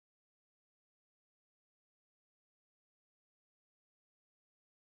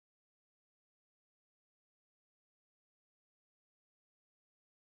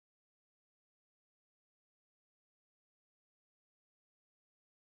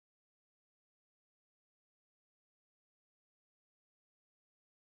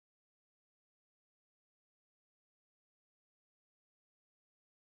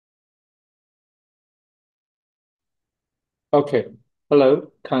Okay.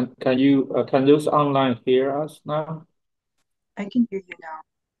 Hello. Can those online hear us now? I can hear you now.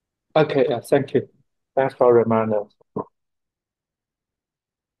 Okay. Thank you. Thanks for reminding us.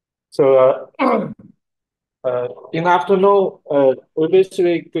 So in the afternoon, we're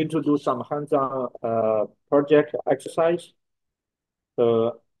basically going to do some hands-on project exercise.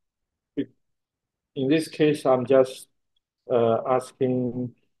 So in this case, I'm just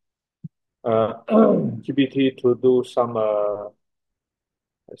asking GPT to do some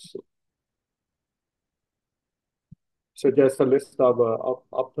let's see, suggest a list of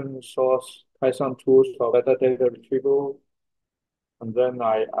open source Python tools for metadata retrieval. And then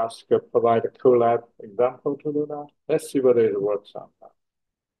I ask provide a collab example to do that. Let's see whether it works on that.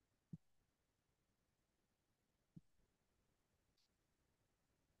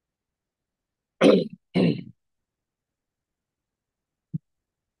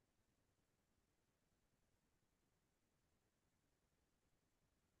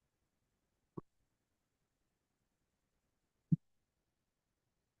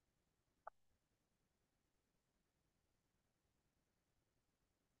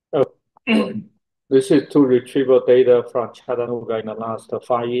 Oh, this is to retrieve data from Chattanooga in the last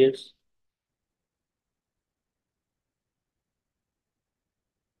 5 years.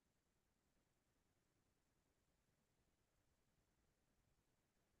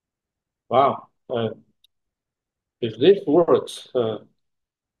 Wow. If this works,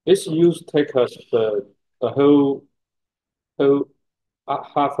 this use take us the whole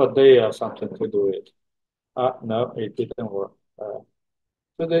half a day or something to do it. No, it didn't work.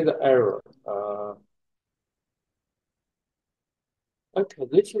 So there's an error. Okay,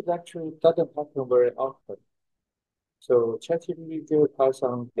 this is actually doesn't happen very often. So ChatGPT gives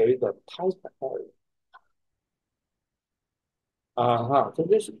Python there is a type error. So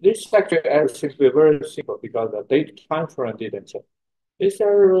this actually error seems to be very simple because the date time frame didn't change. This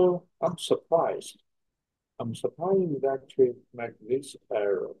error, I'm surprised. I'm surprised it actually make this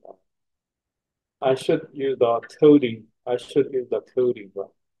error. I should use the coding. I should use the coding,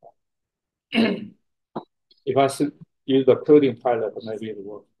 but if I should use the coding pilot, maybe it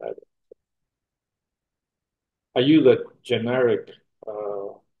works better. I use a generic,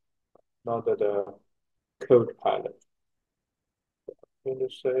 not the code pilot. I'm going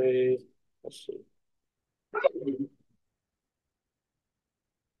to say, let's see.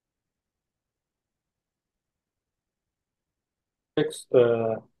 Fix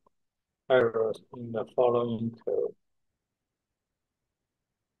the errors in the following code.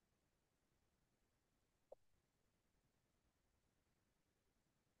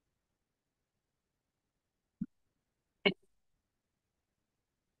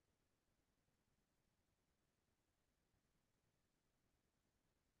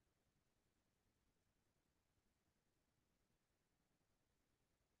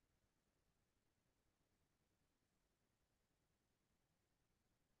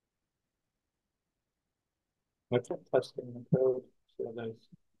 I kept testing the code. So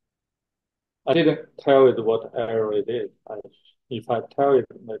I didn't tell it what error it is. If I tell it,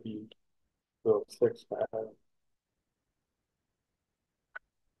 maybe it will fix the error.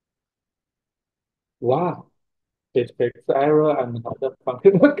 Wow, it fixed the error and other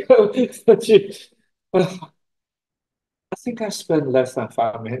functional code. I think I spent less than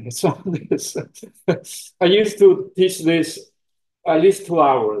 5 minutes on this. I used to teach this at least 2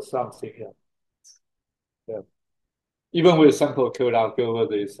 hours, something. Yeah. Yeah. Even with sample code, I'll go over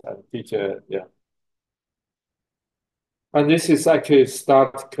this and teach it. Yeah. And this is actually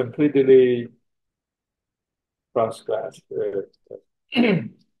start completely from scratch.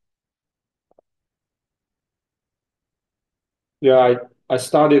 Yeah, I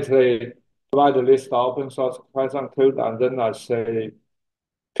started to provide a list of open source Python code, and then I say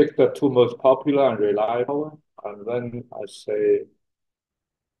pick the two most popular and reliable, and then I say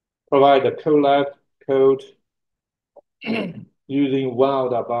provide a collab code using one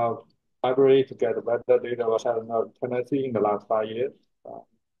of the above library to get better data about Chattanooga, Tennessee in the last 5 years. Uh,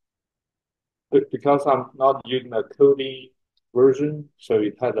 because I'm not using a coding version, so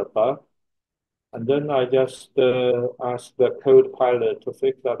it has a bug. And then I just ask the code pilot to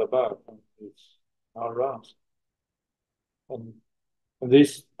fix that bug, and it's now runs. And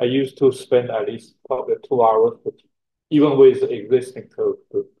this I used to spend at least probably 2 hours, even with existing code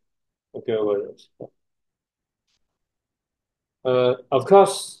to go over this. Of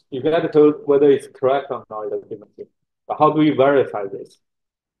course, you get the code whether it's correct or not is a different thing. But how do we verify this?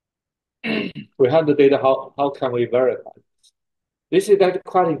 We have the data. How can we verify? This is actually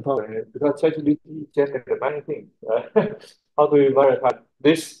quite important because ChatGPT generates many things. How do we verify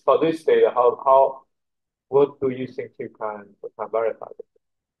this for this data? How What do you think you can verify?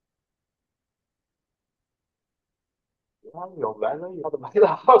 Yeah, your weather, you have the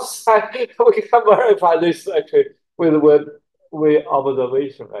weather outside. We can verify this actually with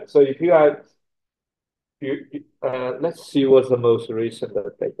observation, right? So if you are let's see what's the most recent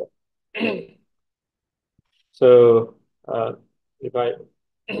data. So if I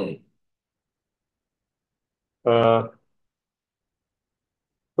uh,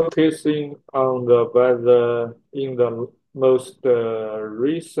 focusing on the weather in the most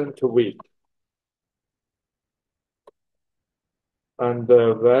recent week and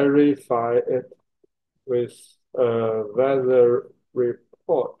verify it with weather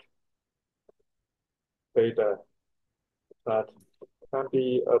report data that can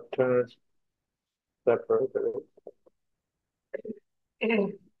be obtained separately.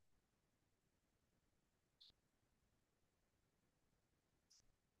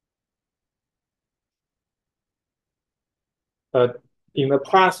 Uh, in the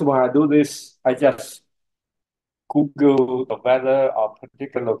past, when I do this, I just Google the weather of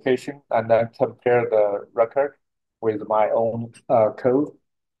particular location and then compare the record with my own code.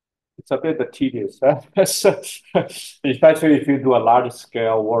 It's a bit tedious, especially if you do a large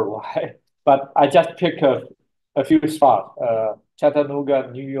scale worldwide. But I just pick a few spots: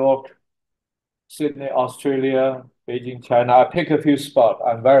 Chattanooga, New York, Sydney, Australia, Beijing, China. I pick a few spots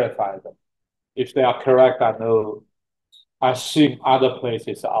and verify them. If they are correct, I know. I assume other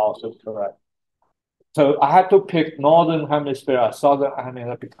places are also correct. So I had to pick northern hemisphere or southern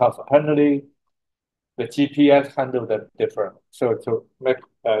hemisphere because apparently the GPS handled it different. So to make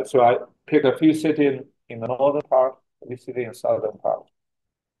so I picked a few cities in the northern part, a few cities in southern part.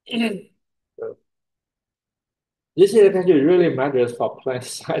 So this actually really matters for plant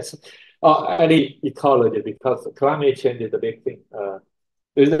science or any ecology because climate change is a big thing.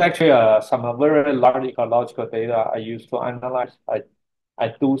 There's actually some very large ecological data I use to analyze.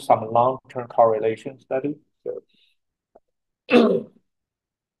 I do some long-term correlation study. So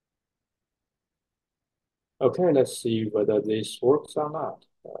okay, let's see whether this works or not.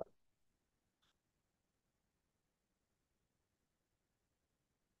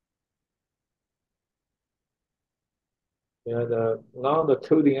 Yeah, now the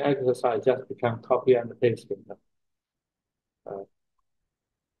coding exercise just become copy and pasting. Uh,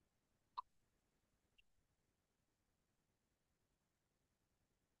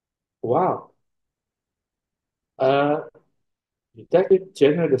 wow. Uh, that it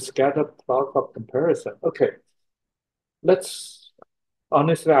generate a scatter plot of comparison. Okay, let's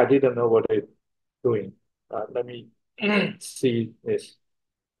honestly, I didn't know what it's doing. Let me see this.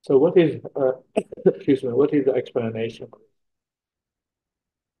 So what is excuse me, what is the explanation?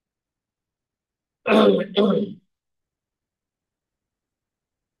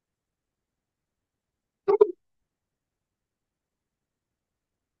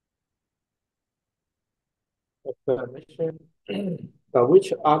 Explanation.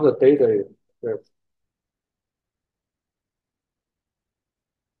 Which other data is there?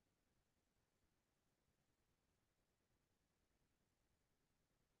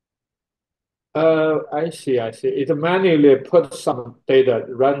 I see, I see. It manually puts some data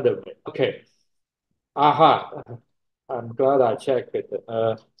randomly. Okay. Aha. I'm glad I checked it.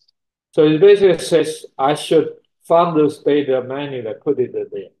 So it basically says I should find those data manually, put it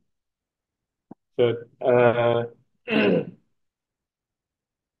there. So,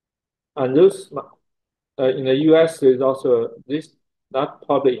 and those in the US, there's also this not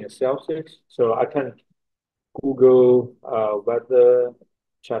public in Celsius, so I can Google weather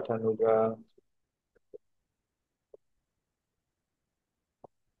Chattanooga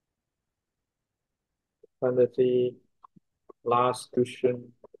fantasy last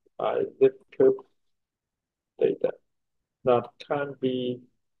question zip code data that can be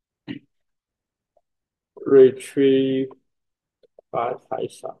retrieved by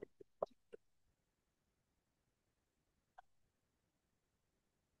Python.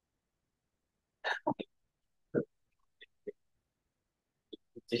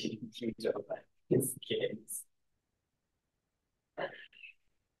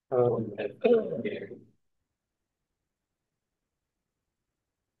 Um,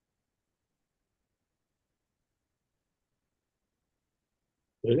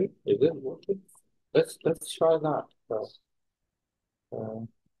 really? Is it working? Let's try that. Uh,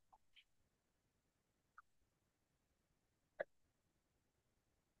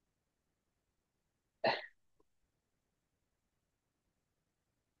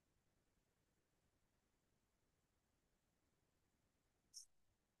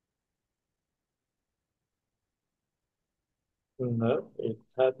 no, it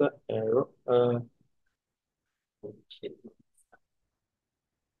had an error.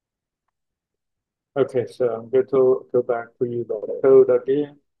 Okay, so I'm going to go back to you the code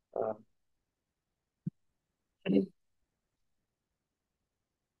again. Um,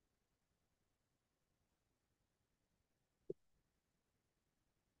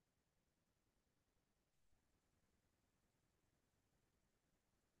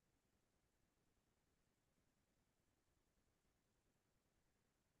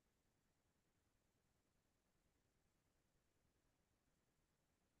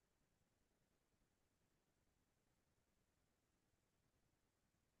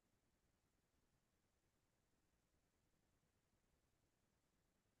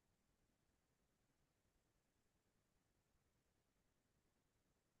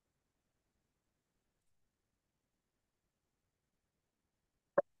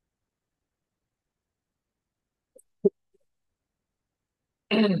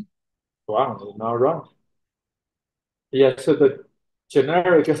 wow, you're not wrong. Yeah, so the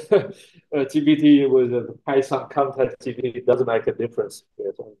generic GPT with the Python context GPT doesn't make a difference.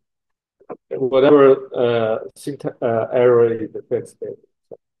 Yeah, so whatever syntax error is fixed.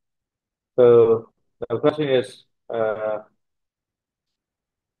 So the question is,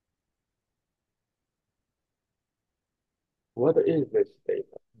 what is this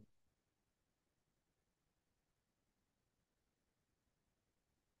data?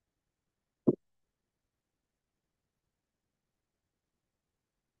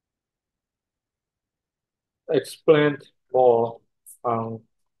 Explain more on.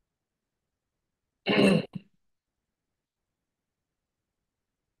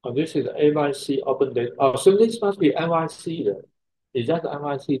 Oh, this is MIC open data. Oh, so this must be MIC then. Is that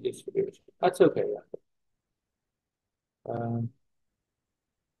MIC distribution? That's okay. Yeah. Um,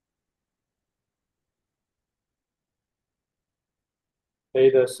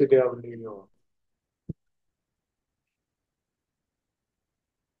 data City of New York.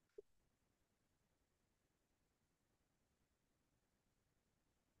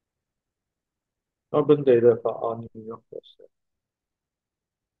 Open data for all New Yorkers.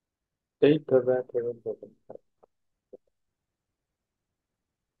 Data vector open.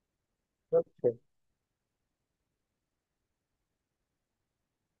 Okay.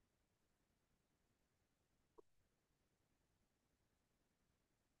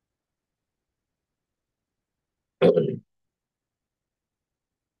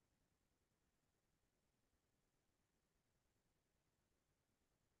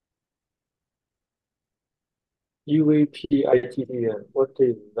 UAP ITDN. What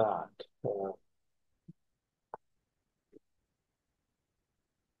is that?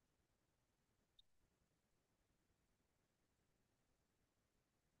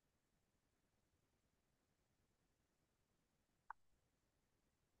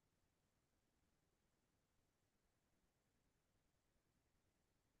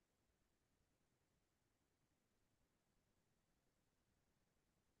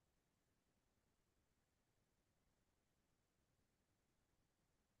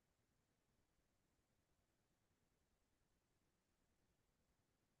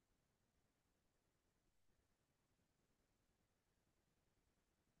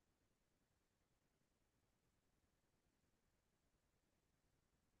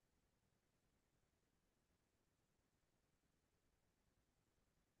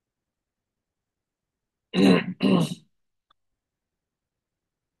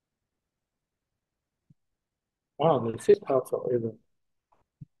 Wow, this is helpful, isn't it?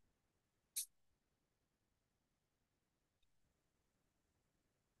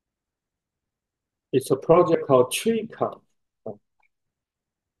 It's a project called Tree Count.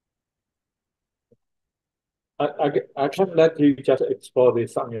 I can't let you just explore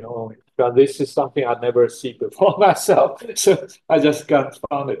this on your own because this is something I never see before myself. So I just got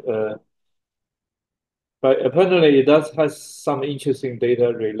found it. But apparently it does has some interesting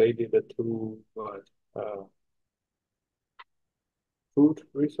data related to food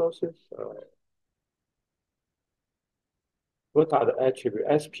resources. What are the attributes?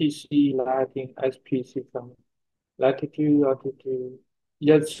 SPC, lighting, SPC, some latitude, altitude.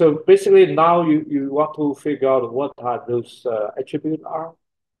 Yeah, so basically now you want to figure out what are those attributes are.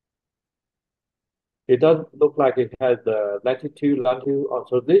 It doesn't look like it has the latitude, longitude.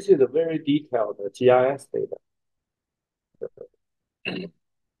 Also, this is a very detailed GIS data.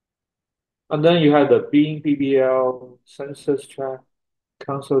 And then you have the Bean BBL, census tract,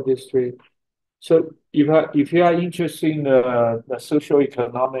 council district. So if you are interested in the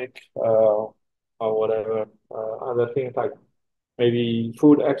socioeconomic or whatever other things like maybe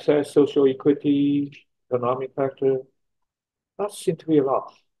food access, social equity, economic factor, that seems to be a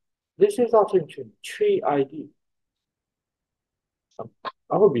lot. This is also interesting. Tree ID.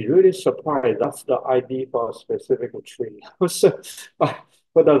 I would be really surprised. That's the ID for a specific tree. So,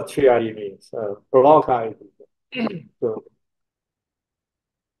 what does tree ID mean? Block ID. So,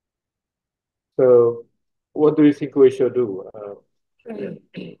 so what do you think we should do?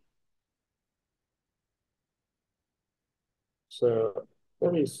 So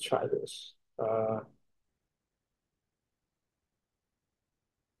let me try this.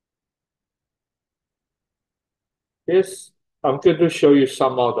 Yes, I'm going to show you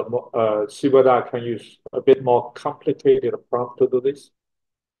some of the see whether I can use a bit more complicated prompt to do this.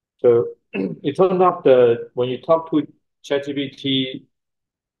 So it turned out that when you talk to ChatGPT,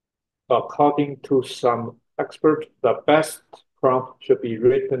 according to some expert, the best prompt should be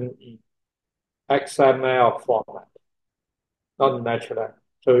written in XML format, not natural language.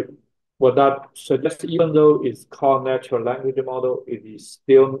 So what that suggests, even though it's called natural language model, it is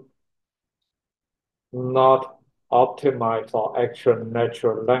still not optimized for actual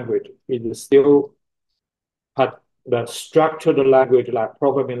natural language. It is still had the structured language like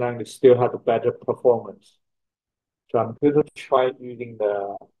programming language still had better performance. So I'm going to try using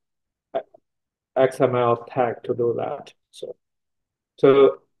the XML tag to do that.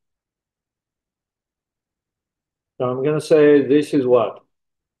 So I'm going to say this is what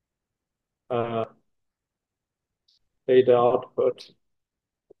uh, data output.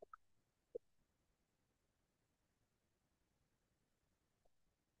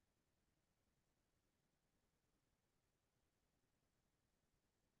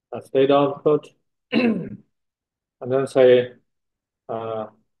 That's data output. And then say uh,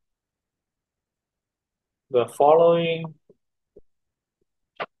 the following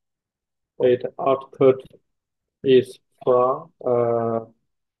data output is from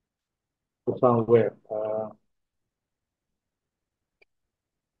where?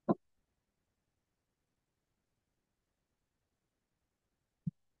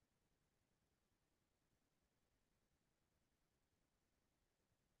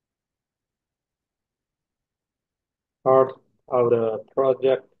 Part of the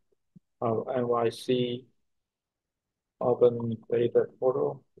project of NYC Open Data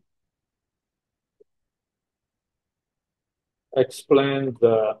Portal. Explain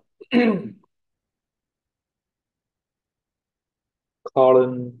the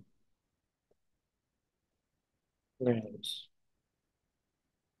column names.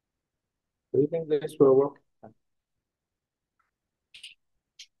 Do you think this will work?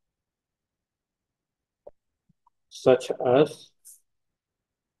 Such as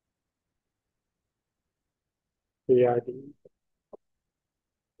PID,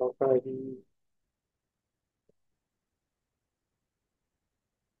 ID,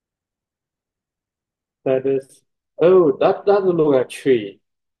 that is, oh, that doesn't look like tree.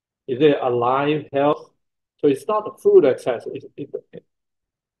 Is it alive health? So it's not the food access.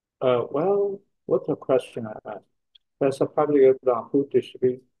 Well, what's the question I asked? There's a public on food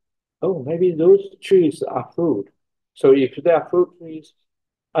distribution. Oh, maybe those trees are food. So if they are fruit trees,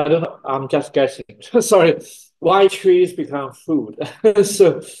 I don't know. I'm just guessing. Sorry. Why trees become food?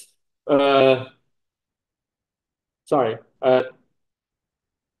 So, uh, sorry.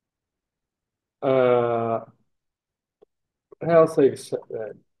 Uh, health is,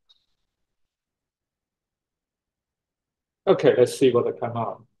 okay, let's see what they come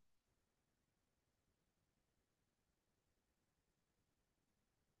out.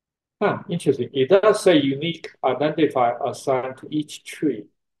 Huh, interesting. It does say unique identifier assigned to each tree.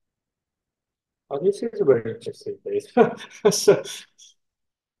 Oh, this is very interesting data. So,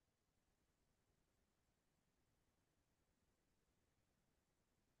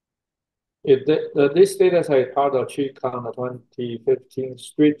 this data set is part of tree count 2015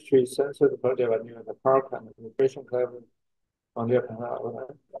 street tree census project in the park and the immigration club on the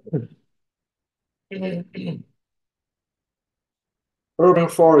urban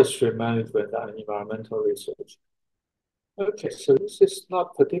forestry management and environmental research. Okay, so this is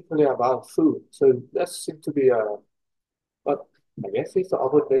not particularly about food. So that seems to be but I guess it's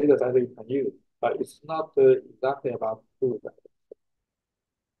other data that you can use, but it's not exactly about food.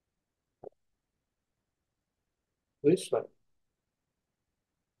 This one,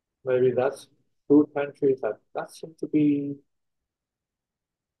 maybe that's food pantries that seems to be,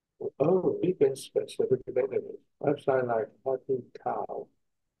 oh, vegan specific database. Website like Happy Cow,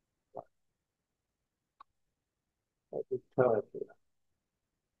 Happy Cow.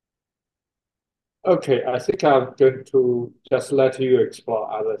 Okay, I think I'm going to just let you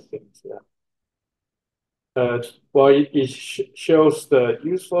explore other things. Yeah. Well, it shows the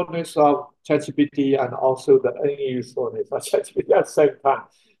usefulness of ChatGPT and also the unusefulness of ChatGPT at the same time.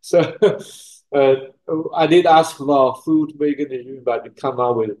 So, Uh, I did ask about food veganism, but it come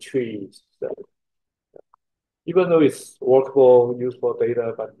out with trees. So even though it's workable, useful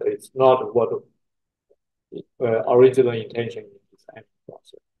data, but it's not what original intention in this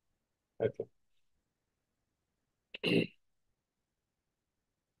process. Okay.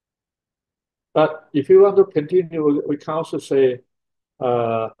 But if you want to continue, we can also say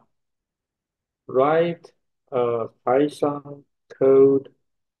uh, write Python code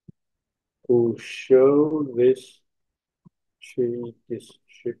to show this tree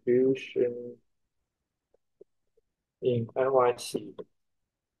distribution in NYC.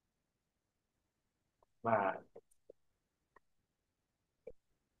 Man,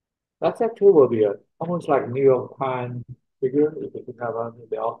 that's actually will be a, almost like New York Times figure. If you think about it,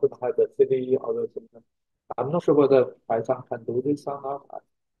 they often have the city, other things. I'm not sure whether Python can do this or not.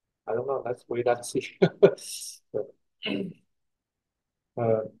 I don't know. Let's wait and see.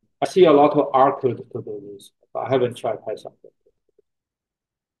 uh, I see a lot of R code to do this, but I haven't tried Python yet.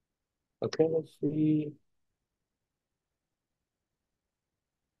 Okay, let's see.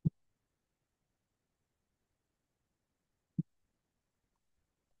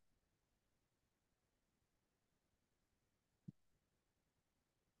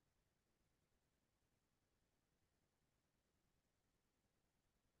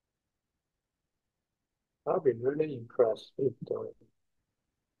 I've been really impressed if they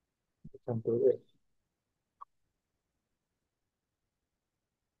can do this.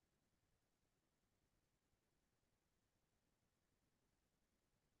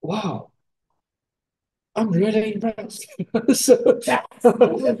 Wow, I'm really impressed. So,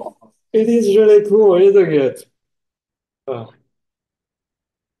 it is really cool, isn't it? Uh,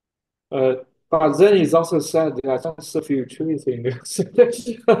 uh, but then it's also said there are just a few trees in this.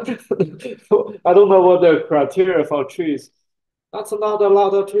 I don't know what the criteria for trees. That's not a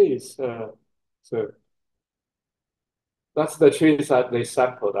lot of trees. So that's the trees that they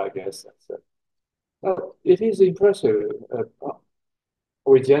sampled, I guess. So, it is impressive.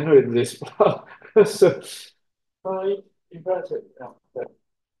 We generate this. So, uh, impressive. Yeah. Yeah.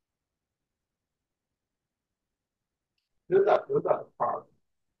 Do that part.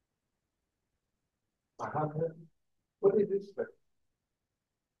 I haven't. What is this?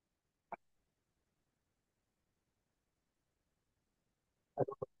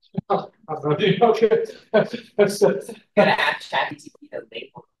 I'm not okay. Gotta ask ChatGPT to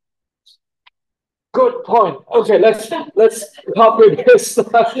label. Good point. Okay, let's copy this.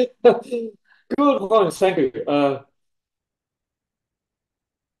 Good point. Thank you.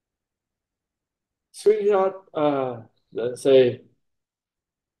 Screenshot. Let's say,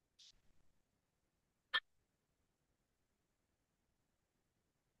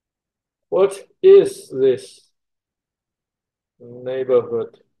 what is this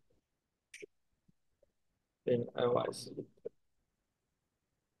neighborhood in NYC?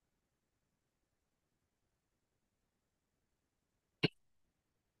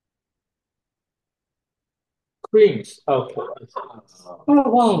 Queens. Okay. Oh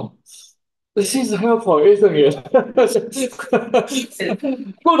wow. This is helpful, isn't it?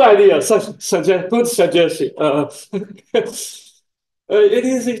 Good idea. Good suggestion. It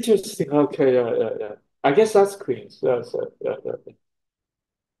is interesting. Okay, yeah. I guess that's Queens. Yeah.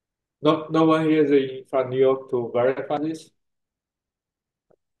 No one here is from New York to verify this.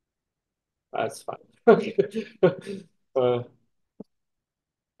 That's fine. Okay. Uh,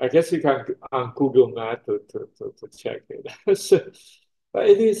 I guess you can on Google Map to check it. So, but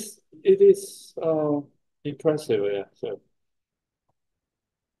it is impressive. Yeah. So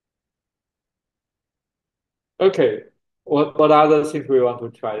okay. What other things we want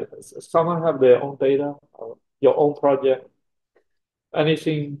to try? Someone have their own data, or your own project,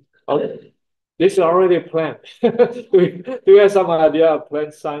 anything? Oh, this is already planned. Do you have some idea of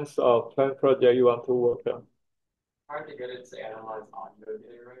plant science or plant project you want to work on? Hard to get it to analyze audio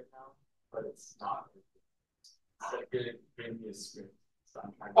data right now, but it's not. It's like giving me a script. So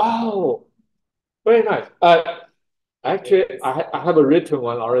I'm trying to. Oh, very nice. Actually, I have a written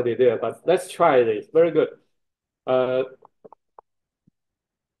one already there, but let's try this. Very good. Uh,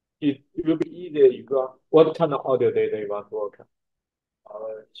 it will be easier if you got what kind of audio data you want to work on.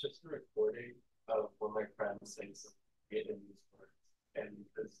 It's just a recording of one of my friends saying some Vietnamese words, and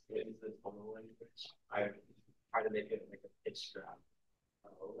because it is a tonal language, I try to make it like a pitch graph.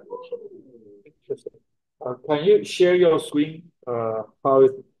 Interesting. Can you share your screen? How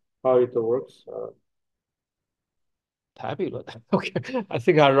it works? Tablet. Okay, I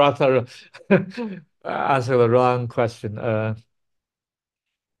think I rather answer the wrong question.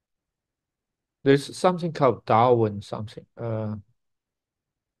 There's something called Darwin something.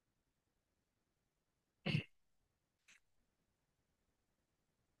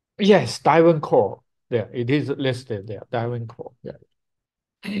 Yes, diamond core. Yeah, it is listed there. Diamond core. Yeah.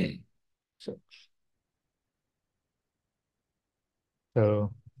 So,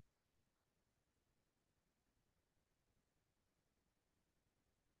 so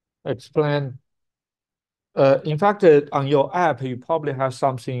explain. In fact, on your app, you probably have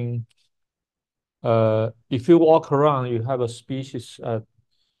something. If you walk around, you have a species.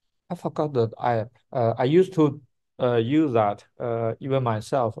 I forgot the app. I used to use that even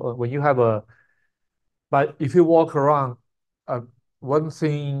myself. When you have a, but if you walk around, uh, one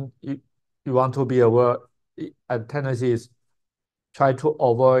thing you want to be aware, a tendency is try to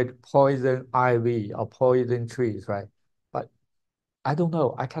avoid poison ivy or poison trees, right? But I don't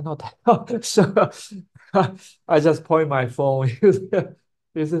know. I cannot tell. So I just point my phone.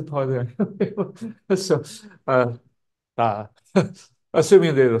 This is poison. So uh, uh,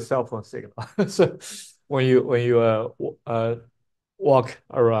 assuming there's a cell phone signal. So when you walk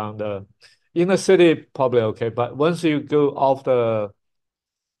around in the city, probably okay. But once you go off the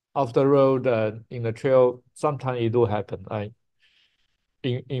road in the trail, sometimes it do happen. I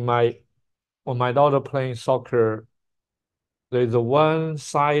in my when my daughter playing soccer, there's a one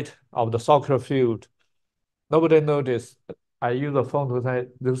side of the soccer field. Nobody noticed. I use the phone to say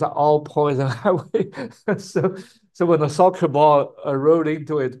those are all poison highway. So so when the soccer ball rolled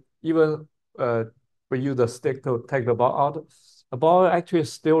into it, even we use the stick to take the ball out, the ball actually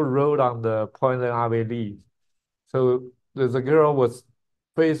still rolled on the poison ivy leaf. So the girl was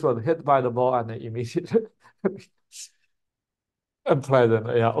face was hit by the ball and immediately unpleasant.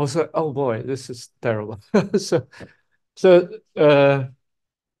 Yeah. Also, oh boy, this is terrible. So so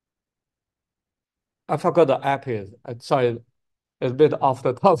I forgot the app is. Sorry, it's a bit off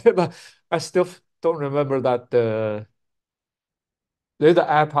the topic, but I still don't remember that there's an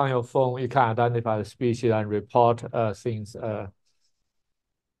app on your phone. You can identify the species and report things.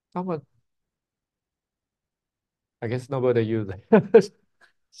 Someone, I guess nobody uses it.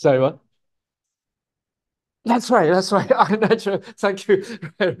 Sorry, what? That's right. That's right. iNaturalist. Thank you.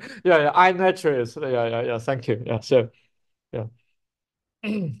 Yeah, yeah. iNaturalist. Yeah, yeah, yeah. Thank you. Yeah. So, yeah.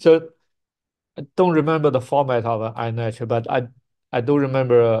 So I don't remember the format of iNaturalist, but I do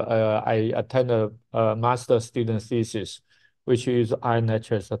remember I attended a master student thesis, which is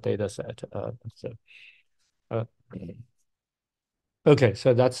iNaturalist data set. So, uh, okay.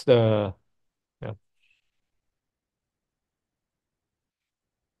 So that's the yeah.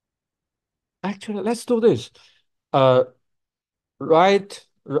 Actually, let's do this. Uh, write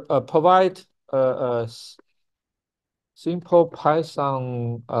provide simple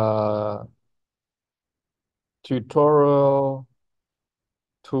Python tutorial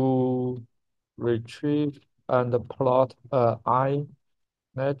to retrieve and plot iNaturalist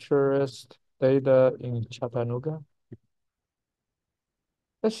data in Chattanooga.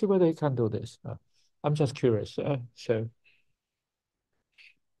 Let's see whether you can do this. I'm just curious. So,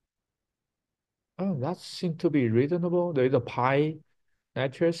 oh, that seems to be reasonable. There is a Pi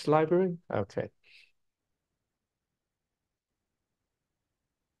Naturalist library. Okay.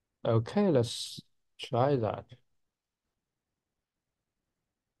 Okay, let's try that.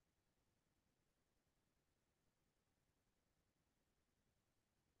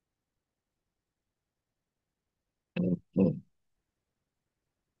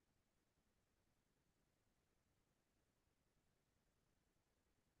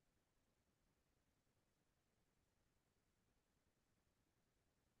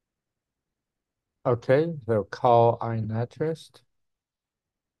 Okay, so call iNaturalist.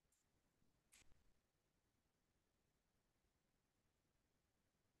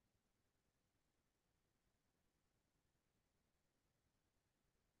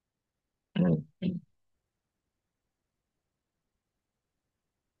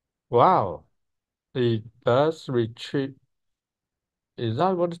 Wow, it does retrieve. Is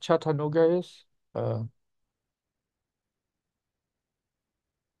that what Chattanooga is? Uh,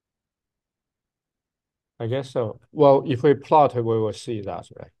 I guess so. Well, if we plot it, we will see that,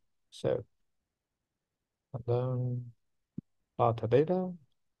 right? So, and then plot the data.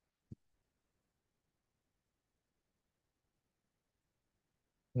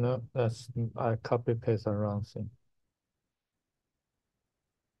 No, that's I copy paste the wrong thing.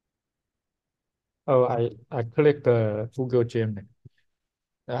 Oh, I clicked the Google Gemini.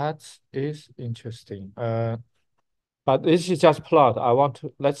 That is interesting. But this is just plot. I want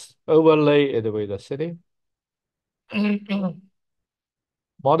to let's overlay it with the city.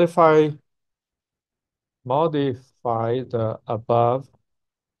 Modify modify the above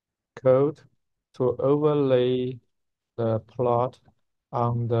code to overlay the plot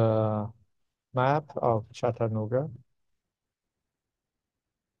on the map of Chattanooga.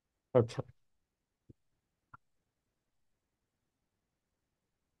 Okay.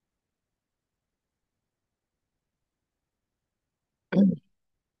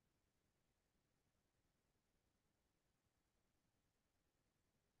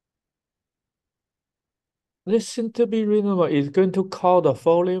 This seems to be reasonable. It's going to call the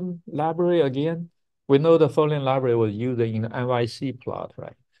Folium library again. We know the Folium library was used in the NYC plot,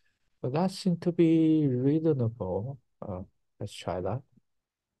 right? But that seems to be reasonable. Let's try that.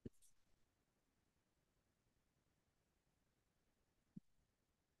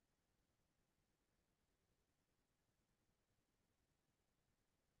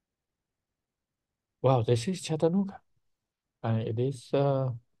 Wow, this is Chattanooga. And it is,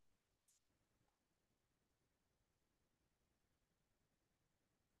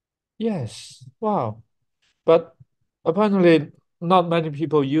 yes, wow. But apparently, not many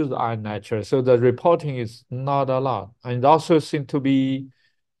people use iNaturalist, so the reporting is not a lot. And it also seems to be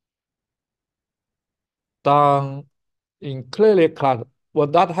done in clearly class.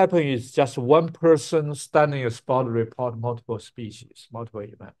 What that happened is just one person standing a spot report multiple species, multiple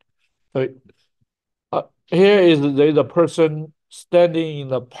events. So here is there's a person standing in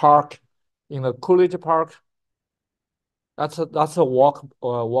the park, in the Coolidge Park. That's a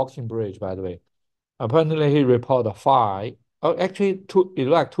walking bridge, by the way. Apparently, he reported five. Oh, actually, two. It's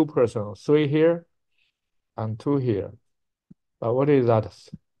like two persons, three here and two here. But what is that?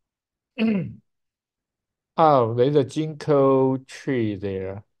 Oh, there's a ginkgo tree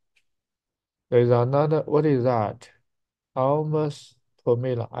there. There's another. What is that? Almost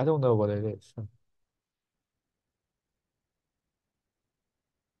formula. I don't know what it is.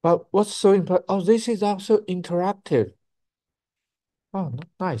 But what's so important? Oh, this is also interactive. Oh,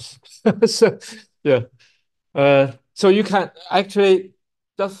 nice. So yeah. So you can actually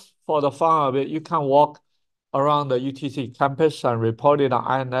just for the fun of it, you can walk around the UTC campus and report it on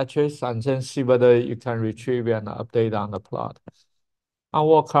iNaturalist and then see whether you can retrieve and update on the plot. And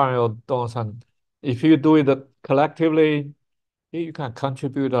walk around your domes, and if you do it collectively, you can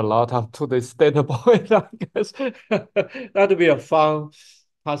contribute a lot of to this data point, I guess. That'd be a fun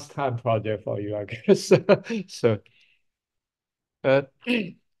pastime project for you, I guess. So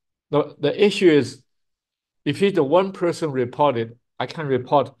the issue is if it's the one person reported, I can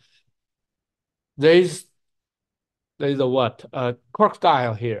report there's there's a what? A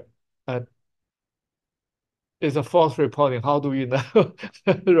crocodile here. Uh, is a false reporting. How do we know?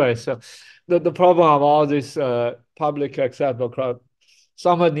 Right. So the problem of all this public acceptable crowd,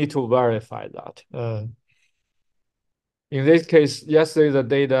 someone need to verify that. In this case, yes, there's a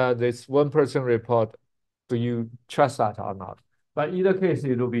data, this one person report. Do you trust that or not? But either case,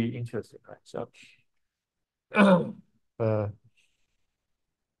 it will be interesting, right? So, uh, so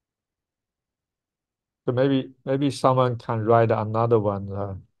maybe someone can write another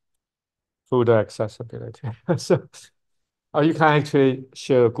one through the accessibility. So, or you can actually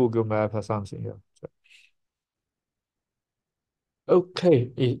share a Google Map or something here. So,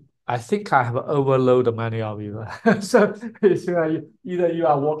 okay, I think I have overloaded many of you. So it's either you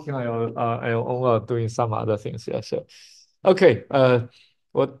are working on your own or doing some other things. Yeah. So, okay.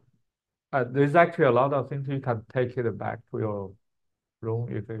 What there's actually a lot of things you can take it back to your room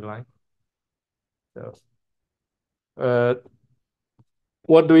if you like. So, uh,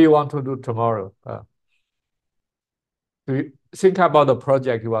 what do you want to do tomorrow? Do you think about the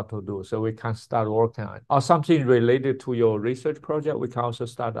project you want to do so we can start working on it? Or something related to your research project, we can also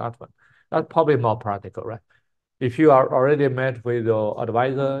start that one. That's probably more practical, right? If you are already met with your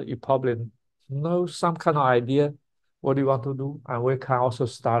advisor, you probably know some kind of idea what you want to do, and we can also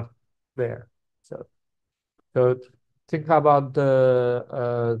start there. So think about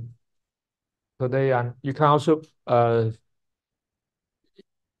the today, and you can also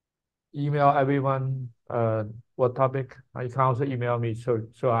email everyone what topic. You can also email me so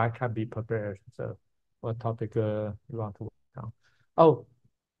I can be prepared. So what topic you want to work on? Oh,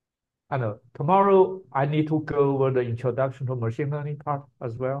 I know tomorrow I need to go over the introduction to machine learning part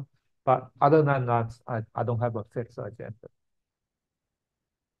as well. But other than that, I don't have a fixed agenda.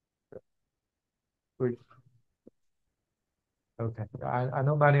 Which, okay, I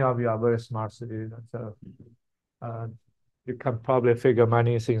know many of you are very smart students, so uh, you can probably figure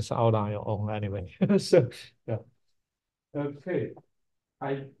many things out on your own anyway. So yeah, okay.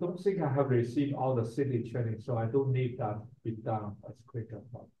 I don't think I have received all the city training, so I don't need that be done as quick as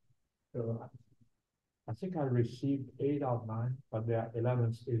possible. So I think I received 8 out of 9, but there are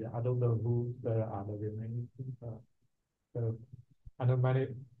 11 students. I don't know who there are the remaining. So I know many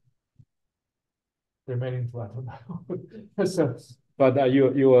remaining two. I don't know. So, but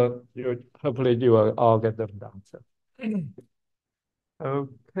you hopefully you will all get them done. So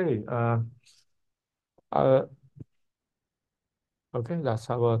Okay. Uh, okay, that's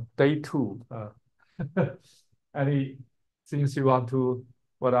our day two. Any things you want to,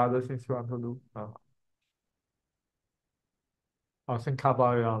 what other things you want to do? I think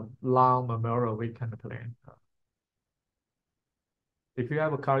about your long Memorial Weekend plan. If you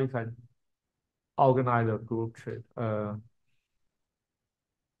have a car, you can organize a group trip. I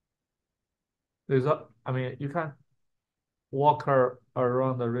mean, you can walk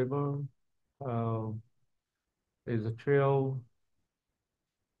around the river. Uh, there's a trail.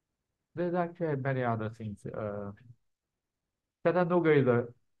 There's actually many other things. Chattanooga is a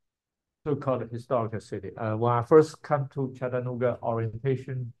so-called historical city. When I first come to Chattanooga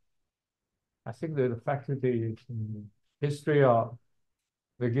orientation, I think the faculty in history,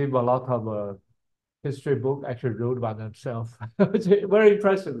 they give a lot of history book actually wrote by themselves. Very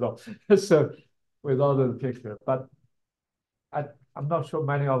impressive though. So with all the pictures, but I, I'm not sure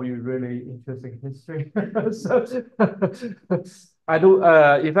many of you really interested in history. So I do.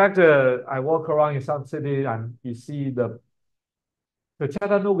 In fact, I walk around in some city and you see the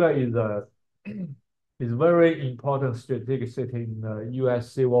Chattanooga is a is very important strategic city in the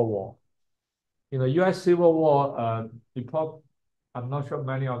U.S. Civil War. In the U.S. Civil War, I'm not sure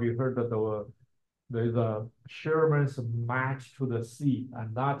many of you heard that there's a Sherman's March to the Sea,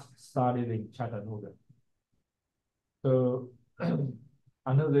 and that started in Chattanooga. So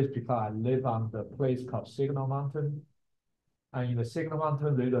I know this because I live on the place called Signal Mountain. And in the Signal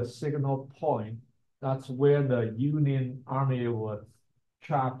Mountain, there's a signal point. That's where the Union Army was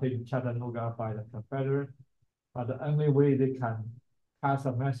trapped in Chattanooga by the Confederate. But the only way they can pass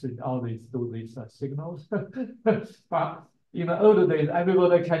a message out is through these signals. But in the older days,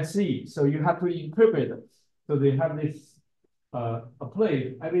 everybody can see, so you have to encrypt it. So they have this a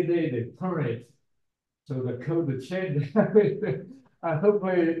plate every day. They turn it, so the code change everything. And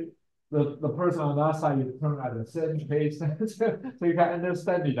hopefully the person on that side is turned at the same pace, so you can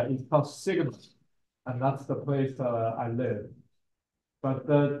understand it. It's called signal, and that's the place I live. But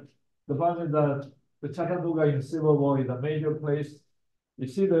the problem is that the Chattanooga in Civil War is a major place. You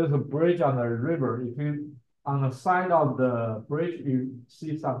see there's a bridge on the river. If you on the side of the bridge, you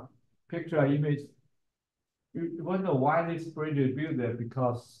see some picture image. You wonder why this bridge is built there,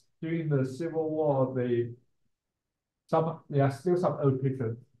 because during the Civil War, there are still some old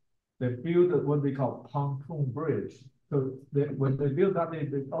pictures. They built what they call pontoon bridge. So when they built that,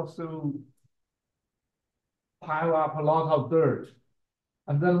 they also pile up a lot of dirt.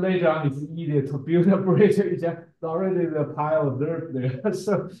 And then later on, it's easier to build a bridge. It's already the pile of dirt there.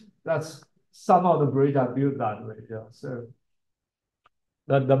 So that's some of the bridge are built that way. Yeah. So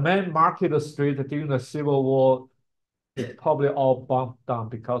the main market street during the Civil War is probably all bumped down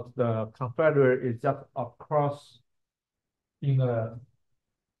because the Confederate is just across in the,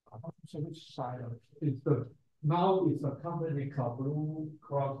 I'm not sure which side of it. Now it's a company called Blue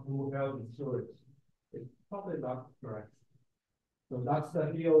Cross Blue Health Insurance. It's probably not correct. So that's the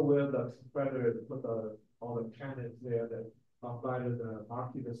hill where the Confederate put all the cannons there that provided the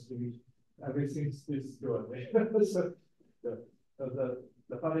market street. Everything's still there. So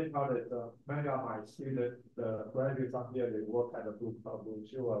the funny part is many of my students, the graduates up here, they work at the Blue Cross Blue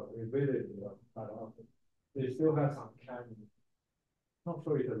Shield. We visit quite often. They still have some cannons. Not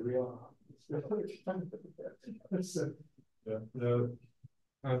sure it's a real. So,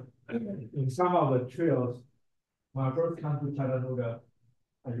 in some of the trails, when I first came to Chattanooga,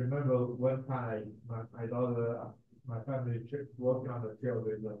 I remember one time my daughter, my family walking on the trail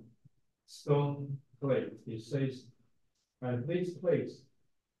with a stone plate. It says, at this place,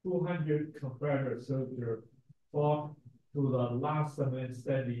 200 Confederate soldiers fought to the last man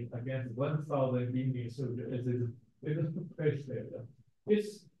standing against 1,000 Union soldiers. It's a place there.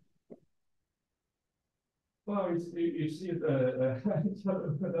 It's well, you see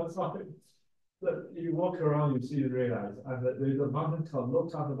that's why you walk around, you see, realize, and there's a mountain called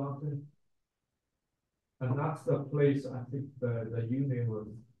Lookout Mountain, and that's the place I think the Union was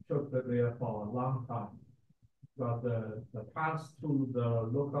took there for a long time. But the path to the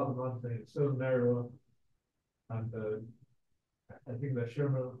Lookout Mountain is so narrow, and I think the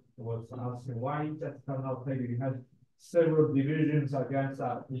Sherman was asking why you just cannot take it. You had several divisions against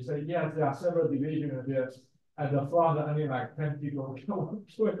that. He said, yes, there are several divisions there. At the front, only like 10 people can walk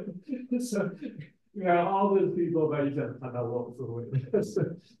through it. So you have all those people, but you just cannot walk through it.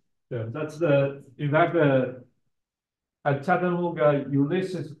 So, yeah, that's in fact, at Chattanooga,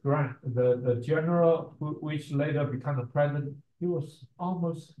 Ulysses Grant, the general which later became the president, he was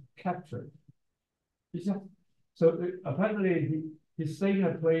almost captured. So apparently he stayed in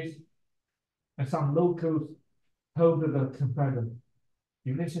a place, and some locals told the Confederate,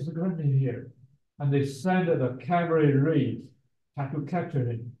 Ulysses Grandin here. And they sent the cavalry raid to capture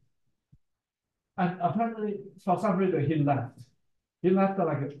him. And apparently, for some reason, he left. He left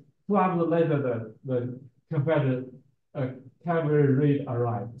like 2 hours later. The Confederate cavalry raid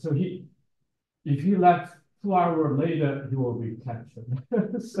arrived. So if he left 2 hours later, he will be captured.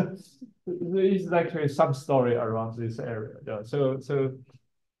 So there is actually some story around this area. Yeah. So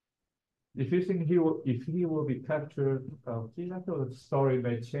if you think if he will be captured, the story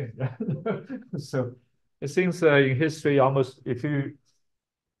may change. So it seems in history, almost if you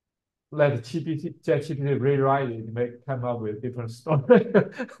let ChatGPT rewrite it, it may come up with different story.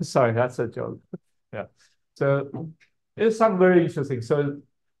 Sorry, that's a joke. Yeah. So it's some very interesting. So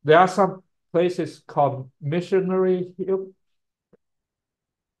there are some places called Missionary Hill.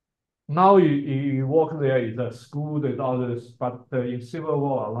 Now you walk there, it's a school, there's others, but in Civil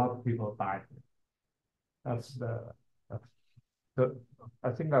War, a lot of people died. That's the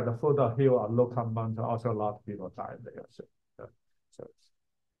I think that the further hill or local mountain, also a lot of people died there. So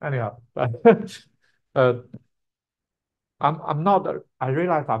anyhow, uh, I'm not. I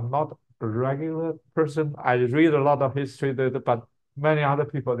realize I'm not a regular person. I read a lot of history, but many other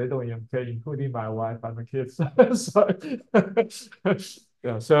people they don't even care, including my wife and the kids. So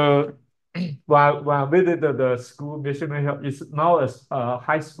yeah. So when I visited the school, missionary, it's now a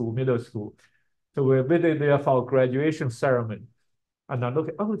high school, middle school. So we visited there for graduation ceremony. And I look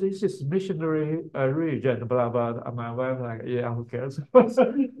at, oh, this is missionary region, blah, blah. And my wife like, yeah, who cares?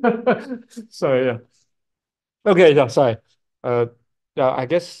 So yeah. Okay, yeah, sorry. Uh, yeah, I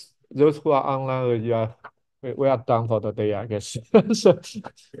guess those who are online, yeah, we are done for the day, I guess. So,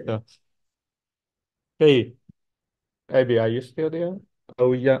 yeah. Hey, Abby, are you still there?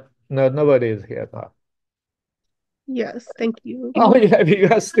 Oh, yeah. No, nobody is here now. Yes, thank you. Oh, yeah, Abby, you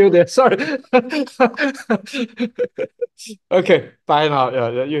are still there. Sorry. Okay, bye now.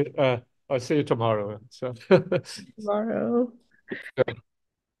 Yeah, I'll see you tomorrow. So, Tomorrow.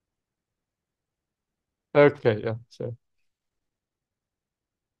 okay, yeah. So,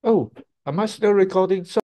 oh, am I still recording?